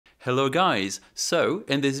Hello guys! So,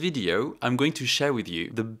 in this video, I'm going to share with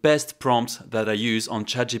you the best prompts that I use on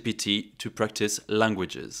ChatGPT to practice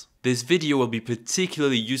languages. This video will be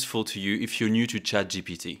particularly useful to you if you're new to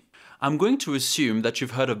ChatGPT. I'm going to assume that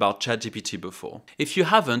you've heard about ChatGPT before. If you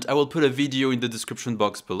haven't, I will put a video in the description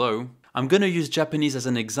box below. I'm going to use Japanese as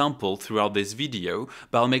an example throughout this video,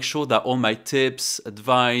 but I'll make sure that all my tips,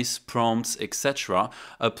 advice, prompts, etc.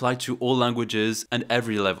 apply to all languages and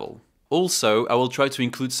every level. Also, I will try to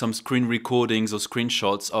include some screen recordings or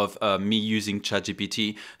screenshots of me using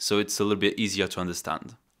ChatGPT, so it's a little bit easier to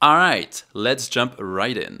understand. Alright, let's jump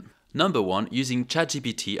right in. Number 1, using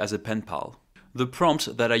ChatGPT as a Penpal. The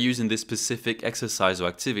prompt that I use in this specific exercise or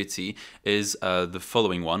activity is the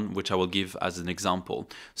following one, which I will give as an example.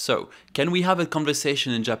 So, can we have a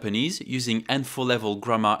conversation in Japanese using N4 level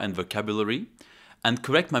grammar and vocabulary, and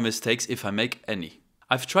correct my mistakes if I make any?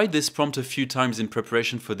 I've tried this prompt a few times in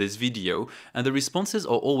preparation for this video, and the responses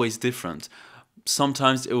are always different.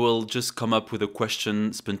 Sometimes it will just come up with a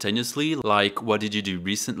question spontaneously, like what did you do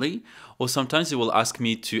recently? Or sometimes it will ask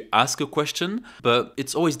me to ask a question, but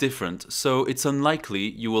it's always different, so it's unlikely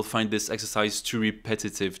you will find this exercise too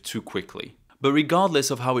repetitive too quickly. But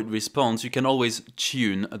regardless of how it responds, you can always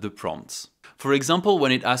tune the prompts. For example,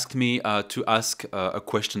 when it asked me to ask a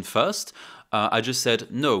question first, I just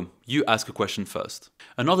said, no, you ask a question first.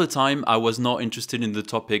 Another time, I was not interested in the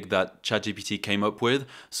topic that ChatGPT came up with,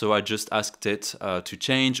 so I just asked it to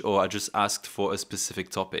change, or I just asked for a specific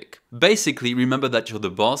topic. Basically, remember that you're the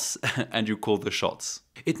boss and you call the shots.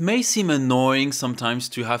 It may seem annoying sometimes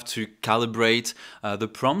to have to calibrate the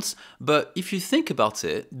prompts, but if you think about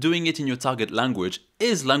it, doing it in your target language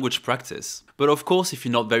is language practice. But of course, if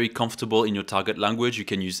you're not very comfortable in your target language, you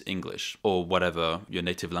can use English or whatever your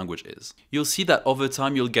native language is. You'll see that over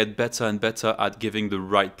time, you'll get better and better at giving the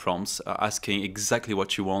right prompts, asking exactly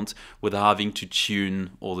what you want without having to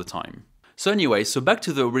tune all the time. So anyway, back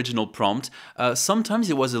to the original prompt, sometimes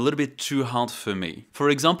it was a little bit too hard for me. For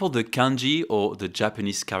example, the kanji or the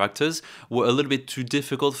Japanese characters were a little bit too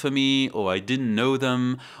difficult for me, or I didn't know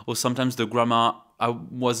them, or sometimes the grammar, I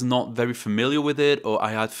was not very familiar with it, or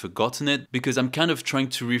I had forgotten it, because I'm kind of trying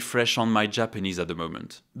to refresh on my Japanese at the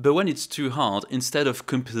moment. But when it's too hard, instead of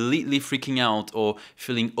completely freaking out or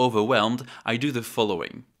feeling overwhelmed, I do the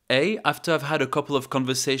following. After I've had a couple of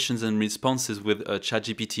conversations and responses with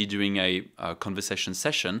ChatGPT during a conversation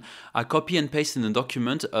session, I copy and paste in the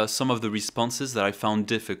document some of the responses that I found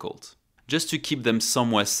difficult, just to keep them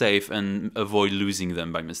somewhere safe and avoid losing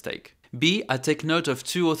them by mistake. B, I take note of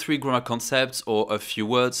 2 or 3 grammar concepts or a few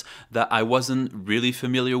words that I wasn't really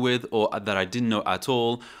familiar with, or that I didn't know at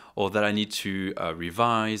all, or that I need to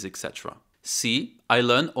revise, etc. C, I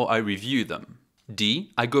learn or I review them.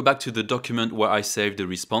 D, I go back to the document where I saved the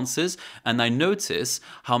responses and I notice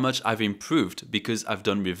how much I've improved because I've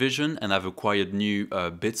done revision and I've acquired new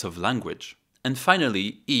bits of language. And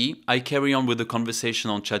finally, E, I carry on with the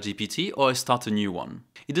conversation on ChatGPT or I start a new one.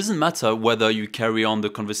 It doesn't matter whether you carry on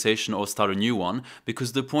the conversation or start a new one,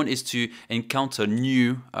 because the point is to encounter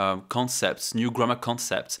new concepts, new grammar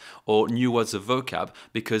concepts, or new words of vocab,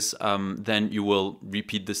 because then you will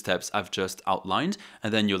repeat the steps I've just outlined,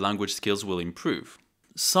 and then your language skills will improve.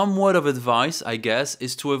 Some word of advice, I guess,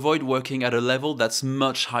 is to avoid working at a level that's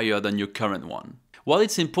much higher than your current one. While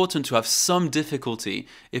it's important to have some difficulty,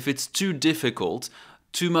 if it's too difficult,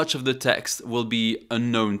 too much of the text will be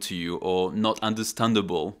unknown to you or not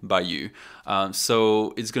understandable by you.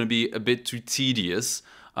 So it's going to be a bit too tedious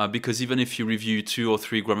because even if you review 2 or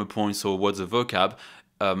 3 grammar points or words of vocab,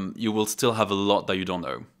 you will still have a lot that you don't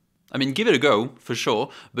know. I mean, give it a go, for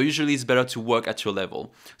sure, but usually it's better to work at your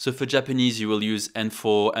level. So for Japanese, you will use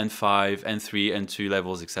N4, N5, N3, N2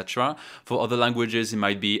 levels, etc. For other languages, it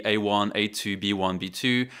might be A1, A2, B1,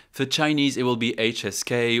 B2. For Chinese, it will be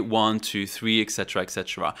HSK, 1, 2, 3, etc.,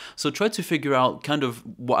 etc. So try to figure out kind of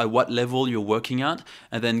at what level you're working at,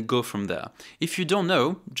 and then go from there. If you don't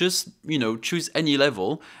know, just, choose any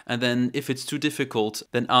level, and then if it's too difficult,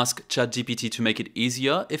 then ask ChatGPT to make it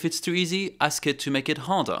easier. If it's too easy, ask it to make it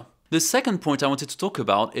harder. The second point I wanted to talk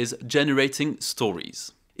about is generating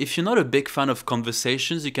stories. If you're not a big fan of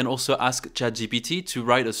conversations, you can also ask ChatGPT to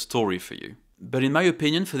write a story for you. But in my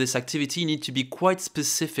opinion, for this activity, you need to be quite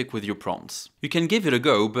specific with your prompts. You can give it a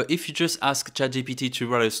go, but if you just ask ChatGPT to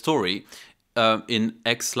write a story in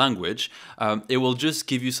X language, it will just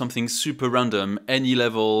give you something super random, any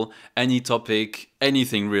level, any topic,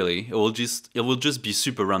 anything really. It will just be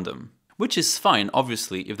super random. Which is fine,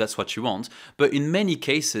 obviously, if that's what you want, but in many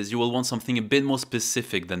cases, you will want something a bit more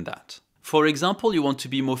specific than that. For example, you want to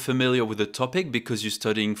be more familiar with the topic because you're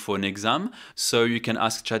studying for an exam, so you can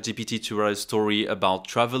ask ChatGPT to write a story about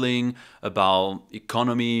traveling, about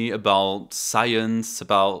economy, about science,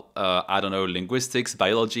 about, I don't know, linguistics,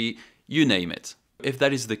 biology, you name it. If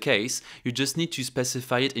that is the case, you just need to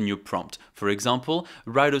specify it in your prompt. For example,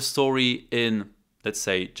 write a story in, let's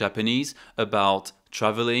say, Japanese about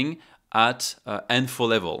traveling at N4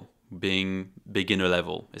 level, being beginner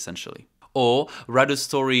level, essentially. Or write a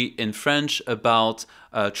story in French about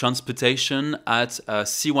transportation at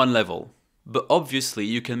C1 level. But obviously,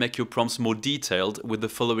 you can make your prompts more detailed with the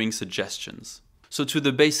following suggestions. So to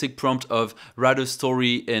the basic prompt of write a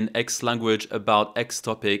story in X language about X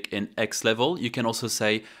topic in X level, you can also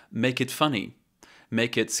say, make it funny,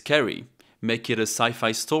 make it scary, make it a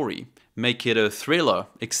sci-fi story, make it a thriller,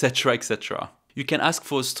 etc., etc. You can ask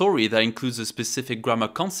for a story that includes a specific grammar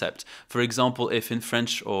concept. For example, if in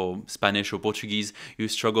French or Spanish or Portuguese you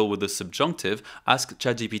struggle with the subjunctive, ask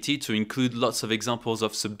ChatGPT to include lots of examples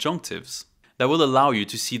of subjunctives. That will allow you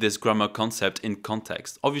to see this grammar concept in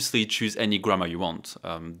context. Obviously, choose any grammar you want.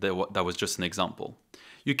 That was just an example.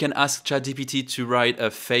 You can ask ChatGPT to write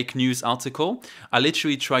a fake news article. I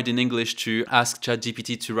literally tried in English to ask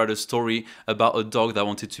ChatGPT to write a story about a dog that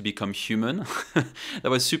wanted to become human.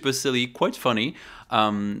 That was super silly, quite funny,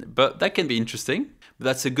 but that can be interesting.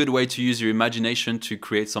 That's a good way to use your imagination to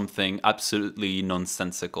create something absolutely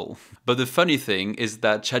nonsensical. But the funny thing is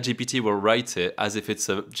that ChatGPT will write it as if it's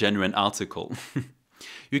a genuine article.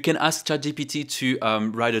 You can ask ChatGPT to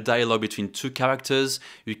write a dialogue between two characters.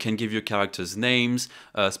 You can give your characters names,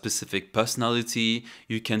 a specific personality.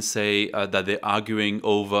 You can say that they're arguing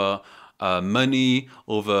over money,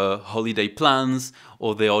 over holiday plans,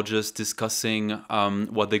 or they are just discussing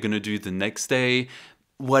what they're going to do the next day.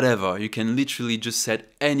 Whatever, you can literally just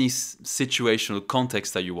set any situational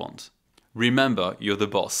context that you want. Remember, you're the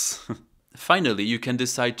boss. Finally, you can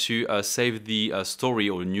decide to save the story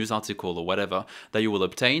or news article or whatever that you will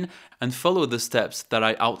obtain and follow the steps that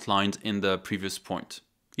I outlined in the previous point.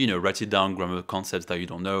 You know, write it down, grammar concepts that you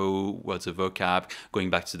don't know, words of vocab, going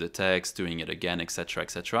back to the text, doing it again, etc.,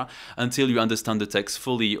 etc., until you understand the text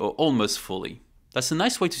fully or almost fully. That's a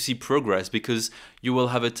nice way to see progress because you will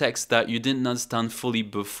have a text that you didn't understand fully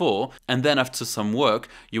before, and then after some work,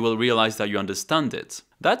 you will realize that you understand it.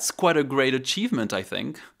 That's quite a great achievement, I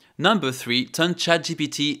think. Number 3, turn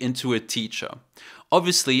ChatGPT into a teacher.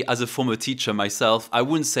 Obviously, as a former teacher myself, I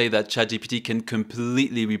wouldn't say that ChatGPT can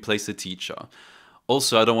completely replace a teacher.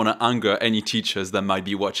 Also, I don't want to anger any teachers that might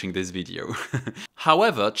be watching this video.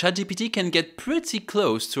 However, ChatGPT can get pretty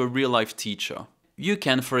close to a real-life teacher. You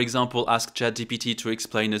can, for example, ask ChatGPT to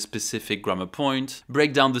explain a specific grammar point,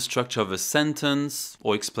 break down the structure of a sentence,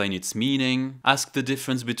 or explain its meaning, ask the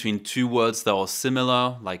difference between two words that are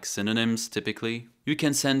similar, like synonyms typically. You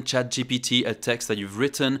can send ChatGPT a text that you've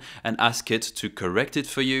written and ask it to correct it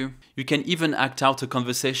for you. You can even act out a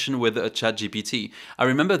conversation with a ChatGPT. I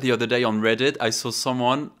remember the other day on Reddit, I saw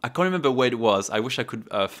someone, I can't remember where it was, I wish I could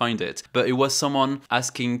find it, but it was someone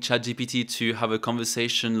asking ChatGPT to have a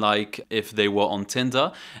conversation like if they were on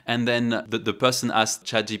Tinder, and then the person asked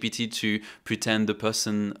ChatGPT to pretend the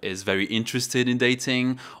person is very interested in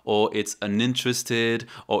dating, or it's uninterested,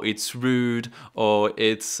 or it's rude, or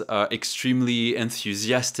it's extremely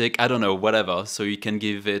enthusiastic, I don't know, whatever. So you can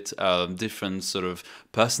give it different sort of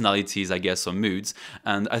personalities, I guess, or moods.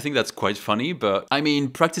 And I think that's quite funny, but I mean,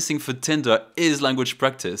 practicing for Tinder is language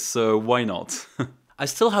practice, so why not? I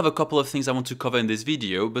still have a couple of things I want to cover in this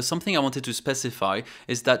video, but something I wanted to specify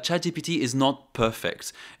is that ChatGPT is not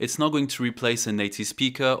perfect. It's not going to replace a native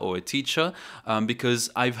speaker or a teacher, because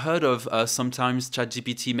I've heard of sometimes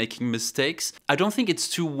ChatGPT making mistakes. I don't think it's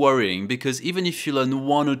too worrying, because even if you learn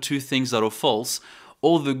one or two things that are false,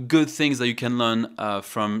 all the good things that you can learn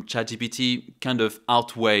from ChatGPT kind of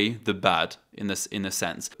outweigh the bad in a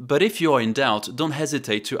sense. But if you are in doubt, don't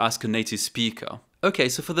hesitate to ask a native speaker. Okay,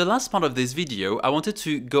 so for the last part of this video, I wanted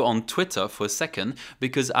to go on Twitter for a second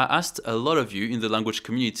because I asked a lot of you in the language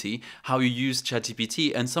community how you use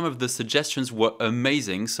ChatGPT, and some of the suggestions were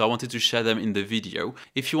amazing, so I wanted to share them in the video.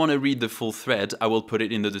 If you want to read the full thread, I will put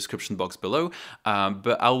it in the description box below,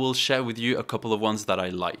 but I will share with you a couple of ones that I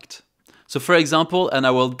liked. So for example, and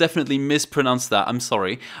I will definitely mispronounce that, I'm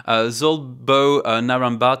sorry, Zolbo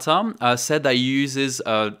Narambata said that he uses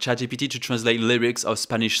ChatGPT to translate lyrics of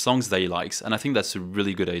Spanish songs that he likes, and I think that's a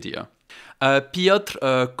really good idea. Piotr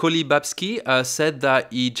Kolibabski said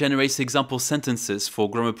that he generates example sentences for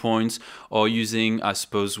grammar points or using, I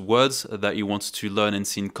suppose, words that he wants to learn and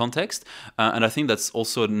see in context, and I think that's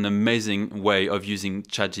also an amazing way of using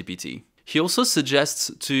ChatGPT. He also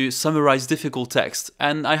suggests to summarize difficult text,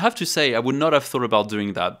 and I have to say I would not have thought about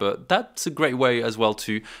doing that, but that's a great way as well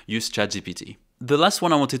to use ChatGPT. The last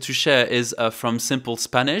one I wanted to share is from Simple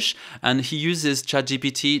Spanish, and he uses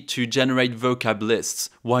ChatGPT to generate vocab lists.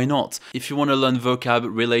 Why not? If you want to learn vocab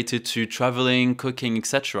related to traveling, cooking,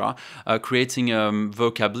 etc., creating a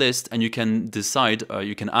vocab list, and you can decide,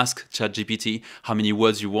 you can ask ChatGPT how many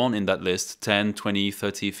words you want in that list, 10, 20,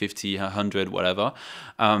 30, 50, 100, whatever.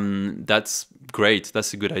 That's great,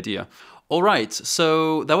 that's a good idea. Alright,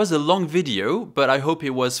 so that was a long video, but I hope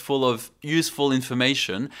it was full of useful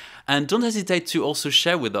information. And don't hesitate to also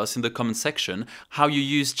share with us in the comment section how you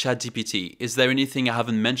use ChatGPT. Is there anything I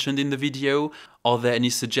haven't mentioned in the video? Are there any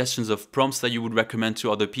suggestions of prompts that you would recommend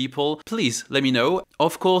to other people? Please let me know.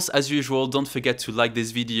 Of course, as usual, don't forget to like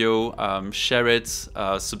this video, share it,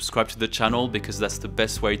 subscribe to the channel because that's the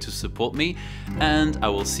best way to support me. And I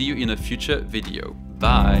will see you in a future video.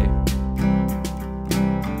 Bye!